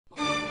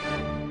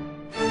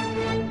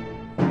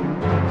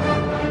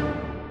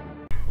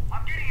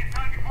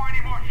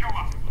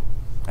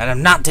And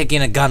I'm not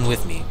taking a gun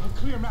with me.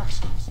 Clear, Max.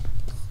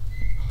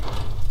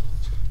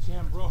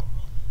 Damn, bro.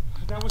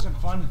 That wasn't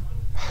fun.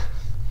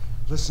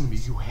 Listen to me.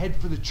 You head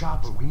for the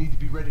chopper. We need to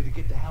be ready to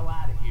get the hell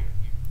out of here.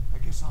 I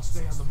guess I'll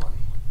stay on the money.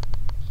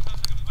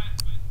 Sounds like a plan.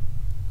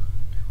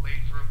 Bit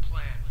late for a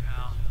plan,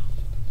 pal.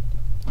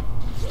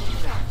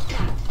 God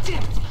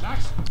damn it!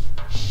 Max?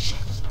 Shit.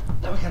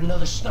 Now we got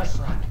another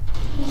sniper on it.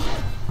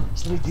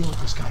 So let me deal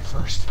with this guy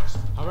first.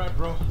 All right,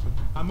 bro.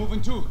 I'm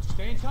moving too.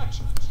 Stay in touch.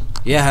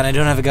 Yeah, and I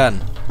don't have a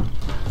gun.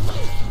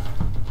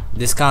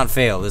 This can't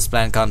fail. This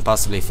plan can't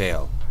possibly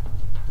fail.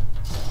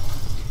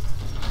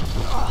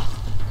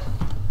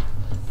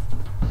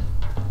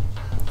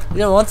 You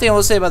know, one thing I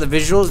will say about the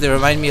visuals, they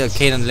remind me of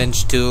Kane and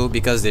Lynch too,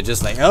 because they're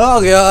just like,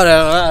 oh god,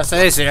 I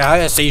see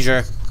a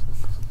seizure.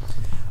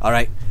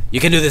 Alright, you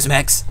can do this,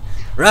 Max.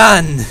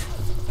 Run!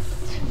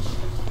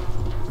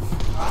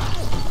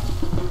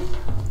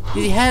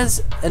 He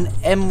has an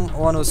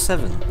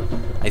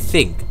M107, I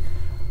think.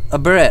 A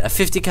Barrett, a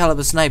 50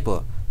 caliber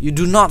sniper. You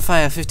do not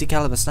fire a 50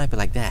 caliber sniper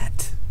like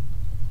that.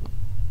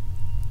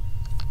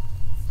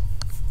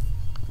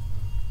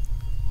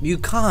 You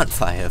can't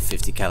fire a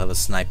 50 caliber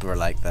sniper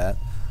like that.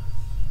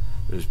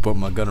 Just put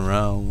my gun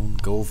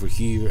around, go over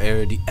here,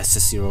 air the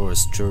SSCO or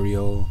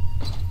Asturio.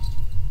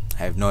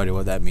 I have no idea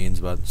what that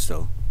means, but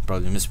still,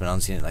 probably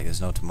mispronouncing it like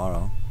there's no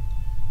tomorrow.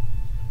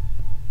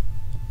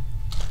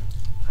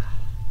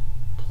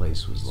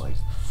 Place was like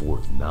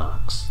Fort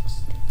Knox.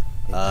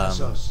 Hey,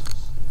 Passos.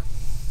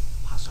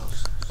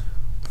 Passos.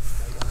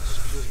 Guy got a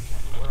security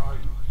camera. Where are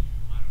you?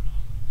 I don't know.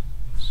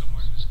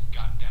 Somewhere in this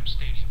goddamn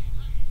stadium.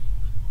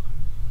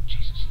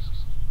 Jesus.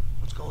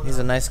 What's going on? He's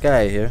a nice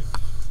guy here. I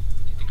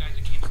think the guys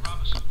that came to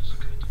rob us are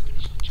coming to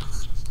finish the job.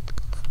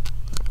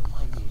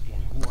 Remind me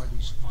again, who are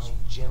these fine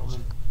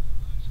gentlemen?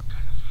 Some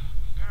kind of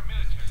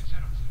paramilitary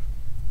setup.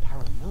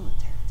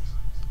 Paramilitary.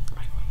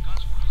 Right,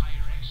 guns for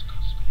higher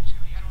ex-cons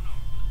military, I don't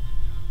know.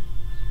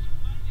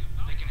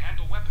 They can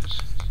handle weapons.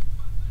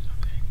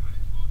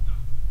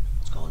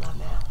 What's going on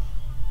now?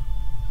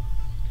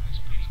 Guy's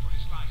pleading for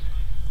his life.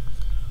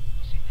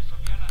 He's saying that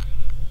Fabiana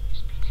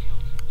is being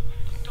killed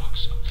at the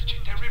docks of the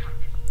Chita River.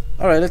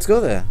 Alright, let's go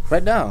there.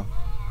 Right now.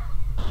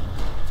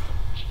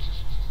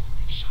 Jesus,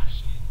 they've shot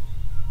us.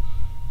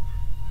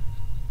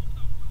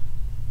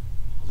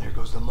 Well, there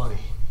goes the money.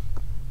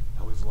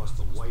 Now we've lost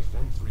the wife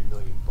and $3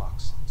 million.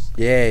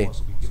 Yay. Boss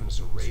will be giving us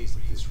a raise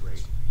at this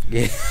rate.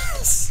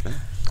 Yes. Come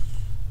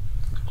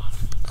on.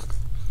 Gotta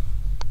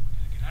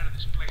get out of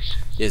this place.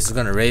 Yes, he's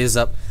gonna raise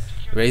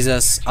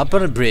us up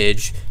on a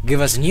bridge,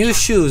 give us new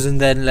shoes, and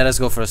then let us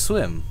go for a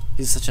swim.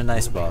 He's such a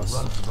nice boss.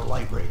 Run for the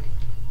light rig.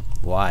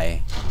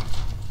 Why?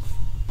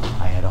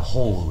 I had a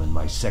hole in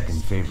my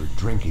second favorite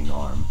drinking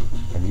arm,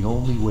 and the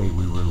only way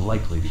we were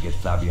likely to get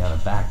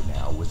Fabiana back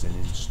now was in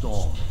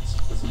installments.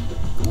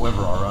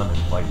 Whoever our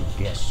uninvited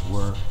guests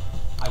were,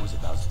 I was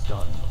about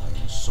done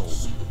playing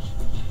soldiers.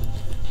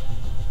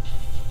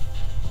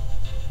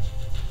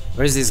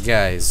 Where's these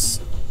guys?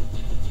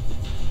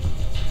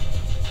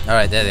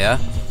 Alright, there they are.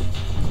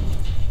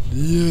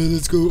 Yeah,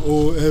 let's go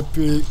all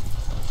epic.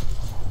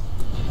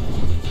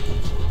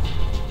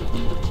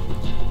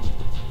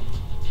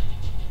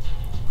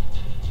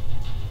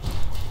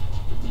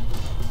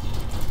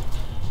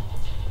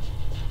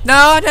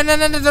 No,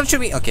 don't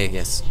shoot me. Okay,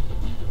 yes.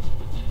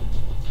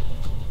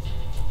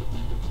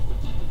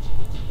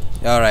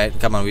 Alright,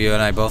 come on, you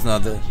and I both know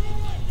the...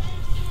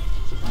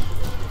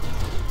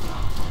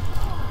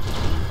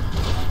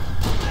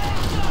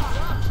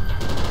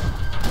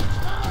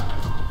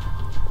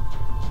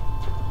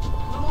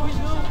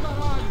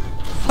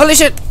 Holy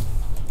shit!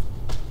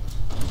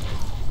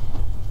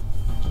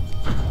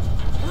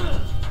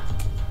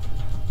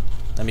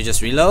 Let me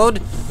just reload.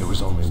 There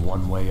was only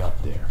one way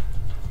up there.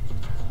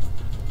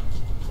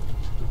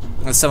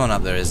 There's someone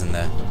up there, isn't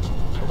there?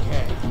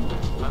 Okay,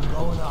 I'm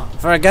going up.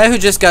 For a guy who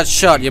just got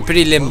shot, you're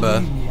pretty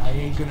limber. Believe me, I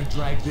ain't gonna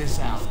drag this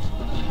out.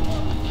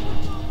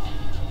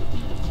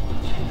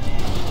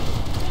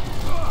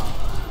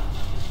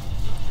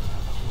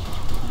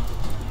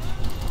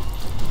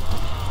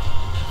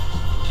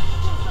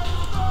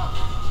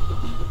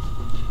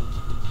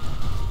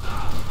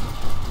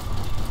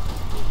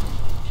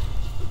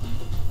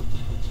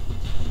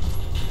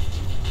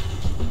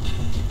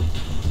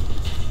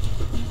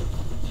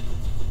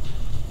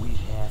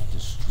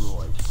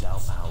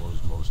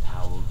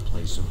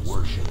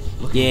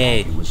 Yay.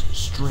 It was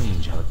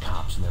strange how the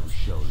cops never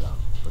showed up.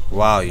 But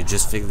wow, you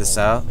just figured this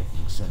out?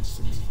 Making sense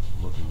to me,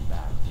 looking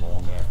back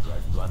long after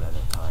I'd run out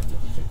of time to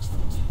fix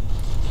them.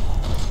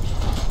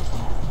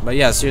 But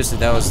yeah, seriously,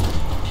 that was...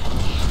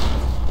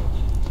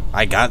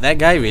 I got that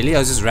guy, really? I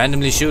was just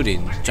randomly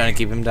shooting, trying to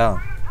keep him down.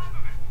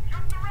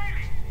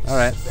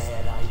 Alright.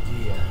 Bad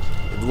idea.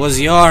 It was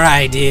your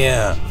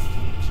idea.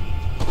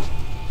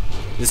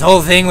 This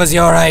whole thing was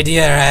your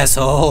idea,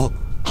 asshole.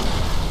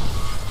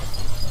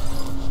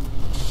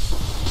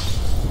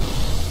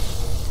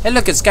 Hey,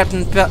 look, it's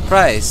Captain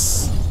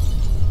Price.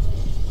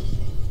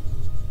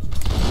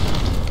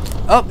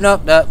 Oh, no,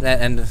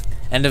 end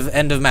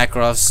of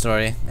Makarov's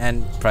story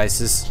and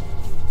Price's.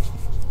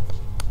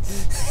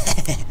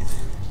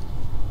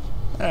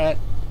 Alright.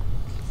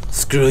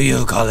 Screw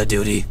you, Call of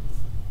Duty.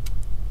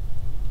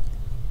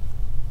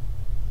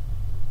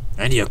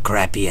 And your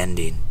crappy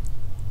ending.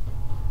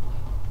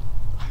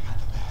 I got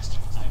the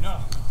bastard. I know.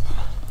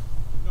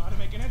 You know how to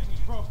make an entrance,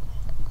 bro. Now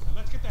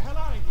let's get the hell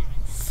out of here.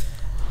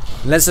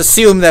 Let's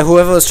assume that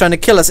whoever was trying to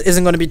kill us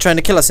isn't going to be trying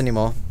to kill us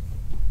anymore.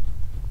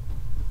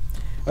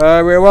 We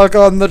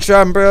welcome the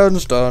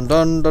champions. Dun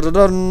dun dun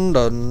dun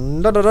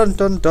dun dun dun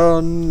dun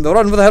dun. They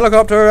run for the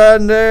helicopter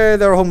and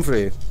they're home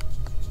free.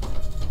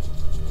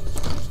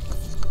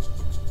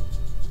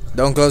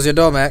 Don't close your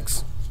door,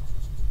 Max.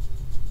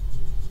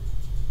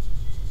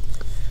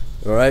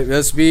 Alright,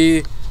 let's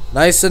be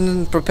nice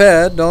and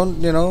prepared.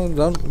 Don't, you know,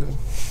 don't.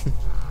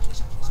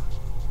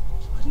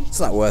 It's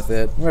not worth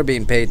it. We're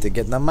being paid to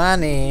get the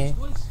money.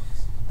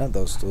 Not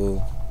those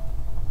two.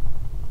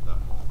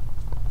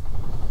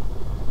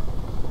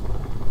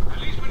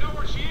 At least we know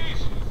where she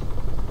is.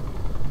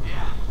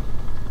 Yeah.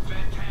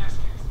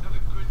 Fantastic. Another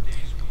good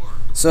day's work.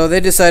 So they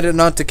decided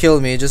not to kill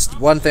me. Just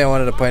one thing I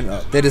wanted to point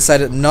out. They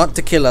decided not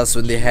to kill us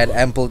when they had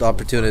ample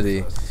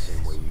opportunity.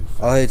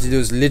 All I had to do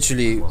is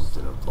literally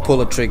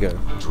pull a trigger.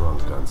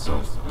 Drunk on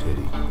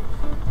self-pity.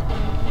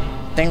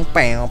 I'm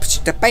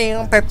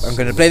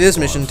gonna play this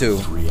mission too.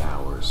 3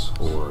 hours,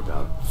 or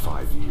about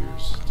 5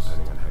 years,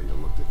 depending on how you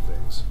looked at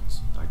things.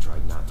 I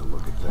tried not to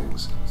look at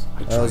things.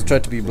 I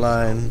tried to be think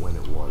blind. about when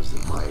it was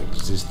that my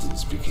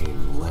existence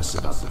became less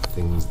about the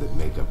things that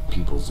make up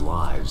people's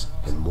lives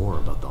and more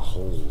about the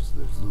holes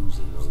that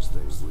losing those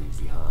things leave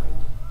behind.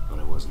 But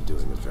I wasn't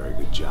doing a very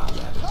good job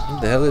at it.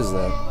 What the hell is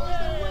that?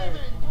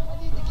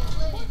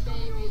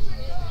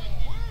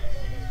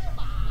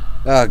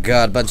 Oh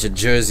god, bunch of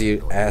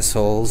Jersey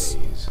assholes.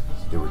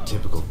 They were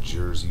typical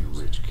Jersey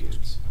rich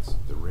kids.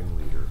 The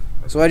ringleader.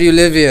 So why do you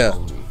live here?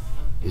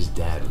 His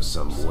dad was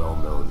some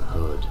well-known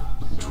hood,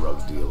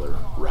 drug dealer,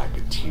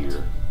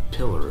 racketeer,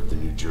 pillar of the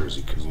New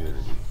Jersey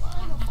community.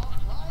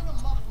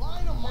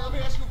 Let me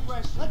ask you a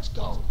question. Let's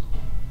go.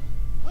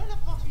 Where the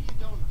fuck are you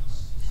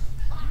donuts?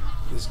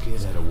 This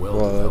kid had a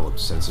well-developed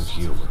sense of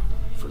humor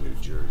for New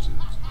Jersey.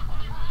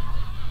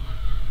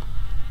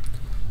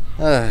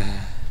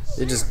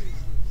 They just.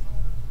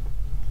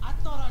 I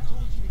thought I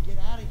told you to get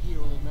out of here,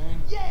 old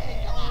man.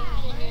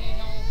 Yeah, old man.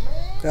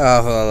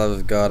 Oh, for the love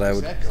of God, I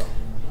would. The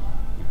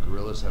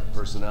gorillas have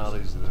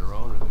personalities of their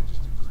own, or they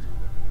just agree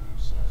with everything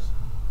you say?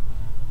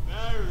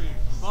 Very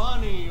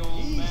funny,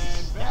 old man.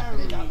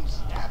 Very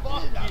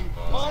fucking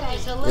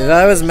funny. If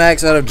I was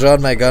Max, I'd have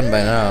drawn my gun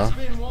by now.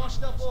 Been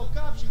washed up old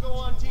cops. You go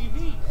on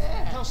TV.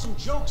 Tell some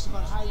jokes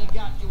about how you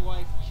got your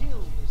wife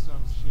killed or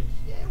some shit.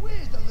 Yeah,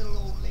 where's the little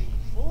old lady?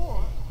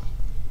 Or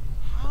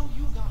how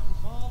you got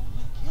involved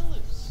with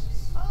killers.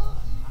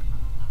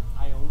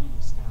 I own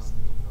this town,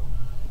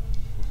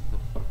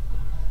 bro.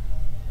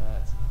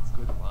 That's a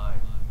good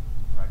line.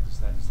 Practice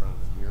that in front of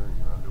the mirror in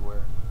your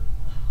underwear.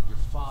 Your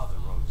father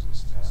owns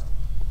this town.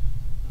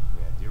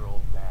 Yeah, dear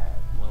old dad,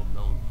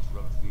 well-known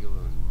drug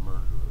dealer and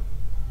murderer.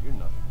 You're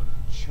nothing but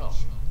a chump.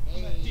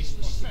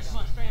 Disrespect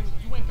my family.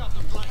 You ain't got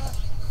the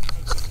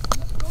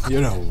right.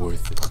 You're not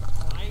worth it.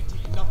 I ain't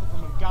taking nothing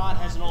from him. God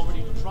hasn't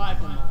already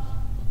deprived him of.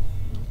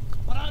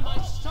 But I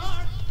might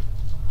start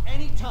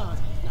anytime.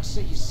 Now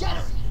say you're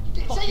sorry.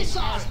 Say you're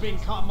sorry. Has-been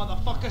caught,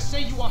 motherfucker.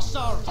 Say you are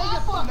sorry. Say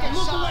you're fucking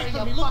look sorry. Away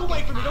from me. Look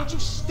away from me. Don't you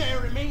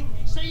stare at me.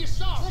 Say you're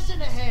sorry. Listen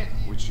to him.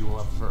 Which you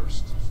want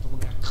first?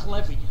 Don't act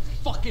clever, you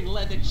fucking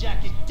leather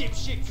jacket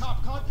dipshit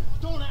cop cunt.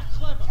 Don't act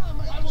clever.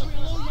 I will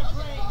blow your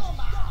brains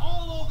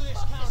all over this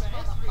counter.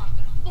 Every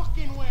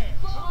fucking where.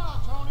 Come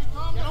on, Tony.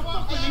 Come on. Don't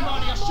fuck with me,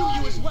 Marty. I'll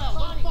shoot you as well.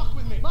 Don't fuck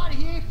with me. Marty,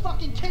 he ain't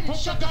fucking kidding.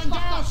 Put the gun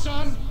down,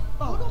 son.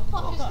 Who the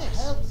fuck is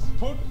this?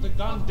 Put the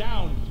gun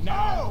down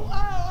now.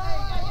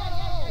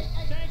 Hey.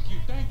 Thank you.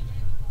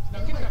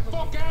 Now get the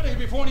fuck out of here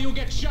before you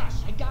get shot.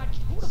 I got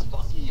you. Who the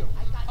fuck are you?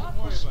 I got you. Don't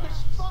worry about it.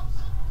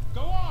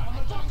 Go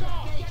on. Fuck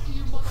off.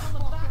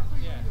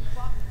 Yeah.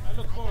 I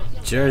look forward to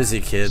it. Jersey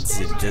kids,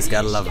 you just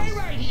gotta love them. Stay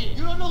right here.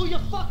 You don't know who you're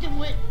fucking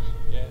with.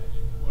 Yeah,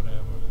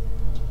 whatever.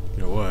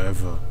 Yeah,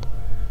 whatever.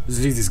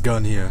 Just leave this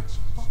gun here.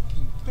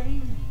 Fucking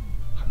Payne.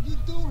 How you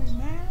doing,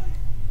 man?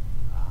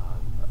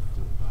 I'm not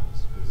doing about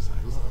as good as I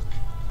look.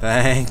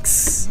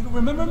 Thanks. You don't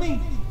remember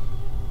me?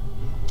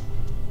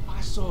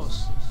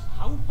 Pasos.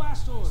 How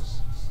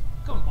Pasos?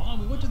 Come on,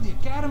 we went to the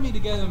academy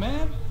together,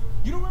 man.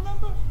 You don't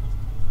remember?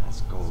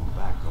 That's going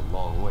back a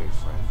long way,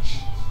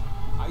 French.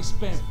 I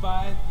spent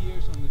 5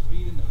 years on the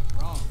beat in the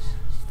Bronx.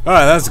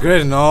 Alright, that's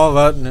great and all,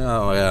 but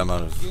oh yeah, I'm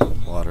out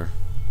of water.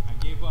 I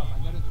gave up. I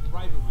got into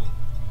private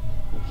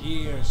work.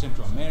 Here,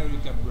 Central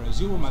America,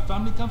 Brazil, where my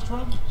family comes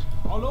from,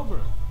 all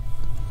over.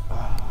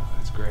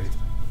 That's great.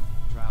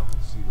 Travel,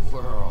 see the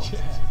world.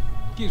 Yeah,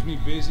 keeps me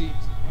busy.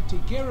 I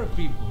take care of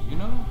people, you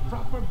know,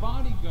 proper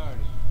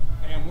bodyguarding.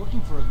 Hey, I'm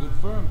working for a good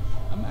firm.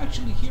 I'm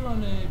actually here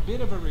on a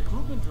bit of a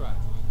recruitment drive.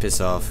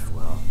 Piss off.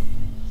 Well,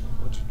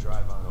 why don't you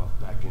drive on off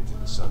back into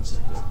the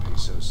sunset there,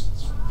 Pesos?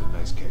 It's been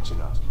nice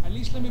catching up. At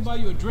least let me buy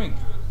you a drink.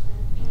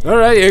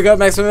 Alright, you got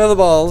Maximum of the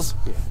balls.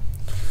 Yeah.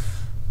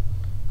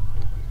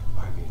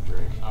 Buy me a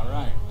drink. All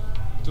right.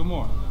 2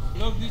 more.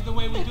 Look, this is the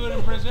way we do it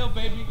in Brazil,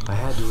 baby. I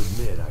had to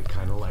admit, I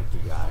kind of liked the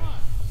guy.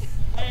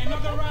 Hey,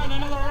 another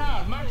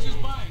round. Max is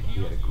buying.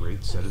 He had a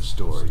great set of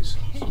stories,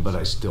 but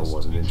I still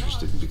wasn't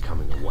interested in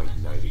becoming a white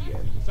knight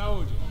again.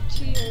 Told you.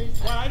 Cheers.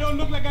 What, I don't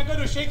look like I go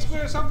to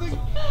Shakespeare or something?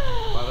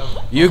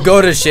 You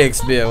go to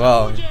Shakespeare,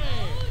 wow.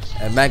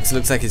 And Max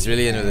looks like he's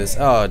really into this.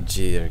 Oh,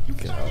 dear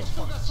God.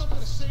 Still got something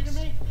to say to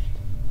me?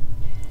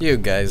 You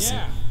guys.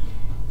 Yeah.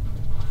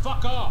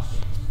 Fuck off.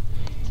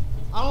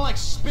 I don't like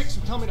spics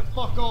who tell me to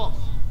fuck off.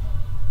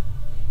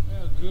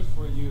 Well, good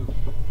for you.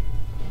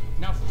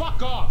 Now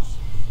fuck off.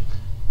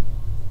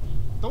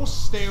 Don't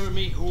stare at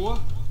me, whore.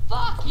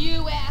 Fuck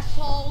you,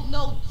 asshole.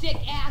 No dick,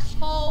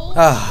 asshole.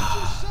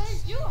 Ah.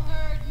 You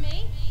heard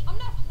me. I'm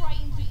not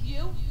frightened of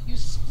you. You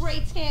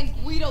spray tan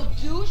Guido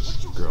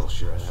douche. Girl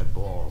sure had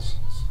balls.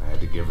 I had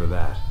to give her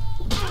that.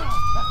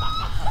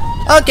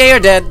 Okay, you're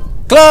dead.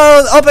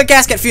 Close. Open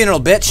casket funeral,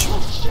 bitch.